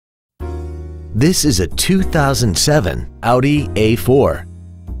This is a 2007 Audi A4.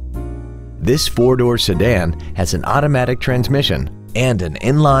 This four-door sedan has an automatic transmission and an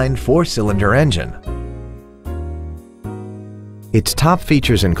inline four-cylinder engine. Its top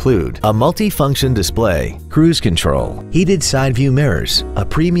features include a multi-function display, cruise control, heated side view mirrors, a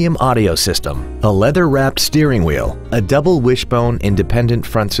premium audio system, a leather-wrapped steering wheel, a double wishbone independent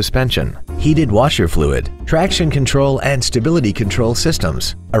front suspension, heated washer fluid, traction control and stability control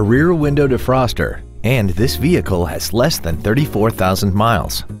systems, a rear window defroster, and this vehicle has less than 34,000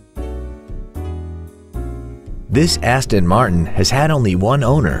 miles. This Aston Martin has had only one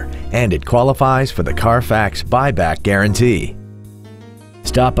owner, and it qualifies for the Carfax buyback guarantee.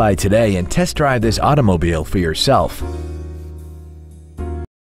 Stop by today and test drive this automobile for yourself.